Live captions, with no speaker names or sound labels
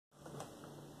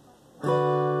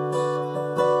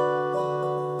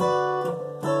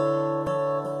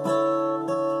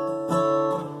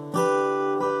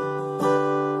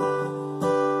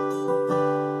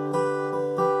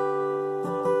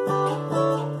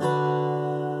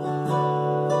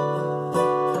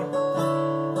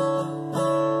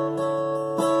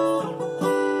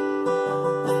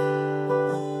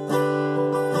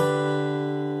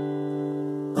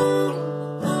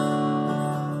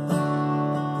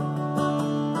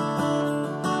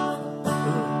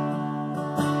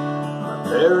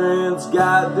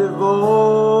got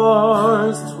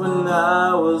divorced when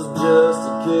I was just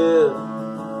a kid.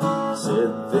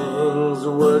 Said things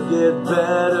would get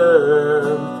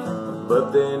better,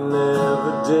 but they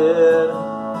never did.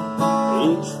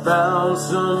 Each found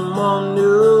someone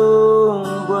new,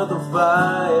 but the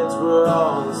fights were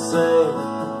all the same.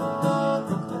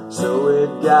 So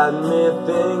it got me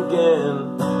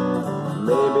thinking,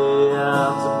 maybe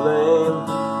I'm to blame.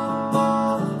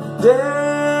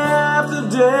 Day after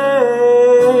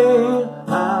day,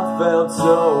 I felt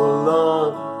so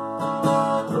alone.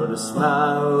 Put a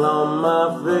smile on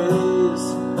my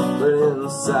face, but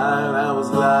inside I was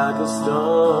like a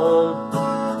stone.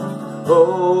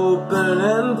 Hoping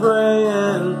and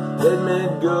praying they'd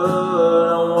make good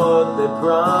on what they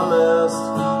promised.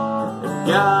 And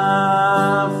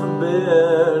God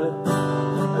forbid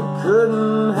I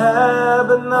couldn't have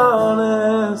been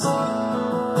honest.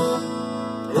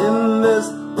 In this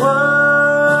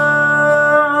world,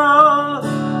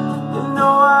 you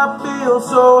know I feel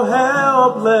so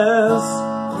helpless.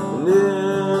 And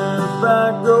if I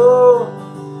go,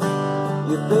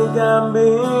 you think I'm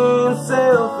being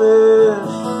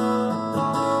selfish.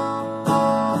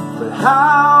 But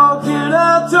how can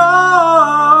I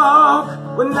talk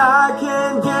when I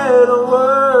can't get a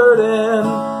word in?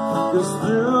 'Cause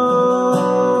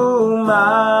through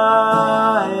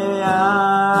my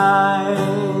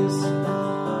eyes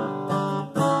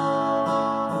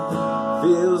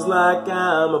feels like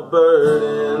I'm a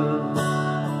burden.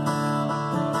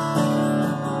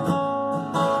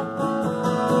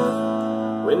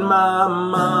 When my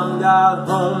mom got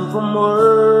home from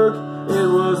work, it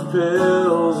was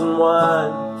pills and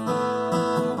wine.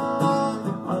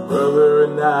 My brother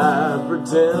and I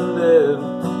pretended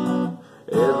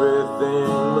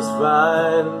everything was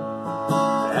fine.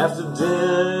 After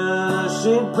dinner,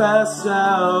 she'd pass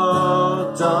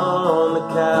out on the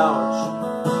couch.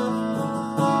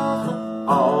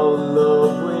 All the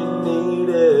love we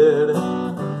needed,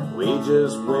 we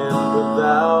just went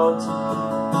without.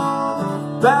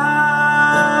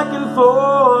 Back and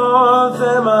forth,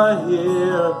 am I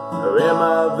here or am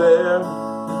I there?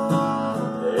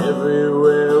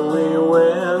 Everywhere we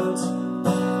went,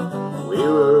 we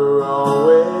were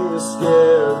always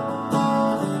scared.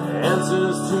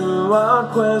 Answers to our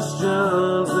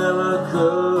questions never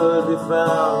could be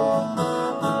found.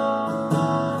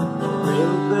 I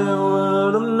think they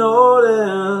would have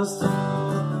noticed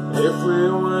if we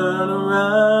weren't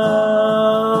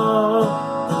around.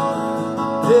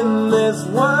 In this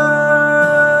world,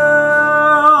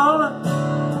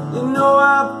 you know I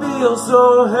feel so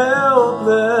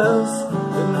helpless.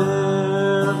 And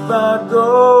if I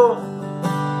go,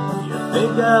 you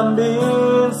think I'm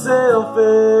being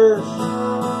selfish.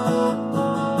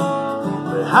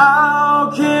 But how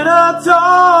can I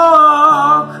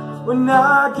talk when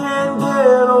I can't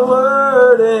get a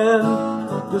word in?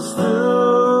 'Cause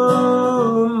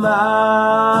through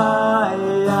my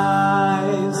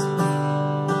eyes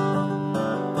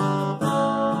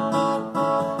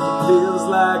feels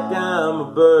like I'm a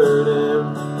burden.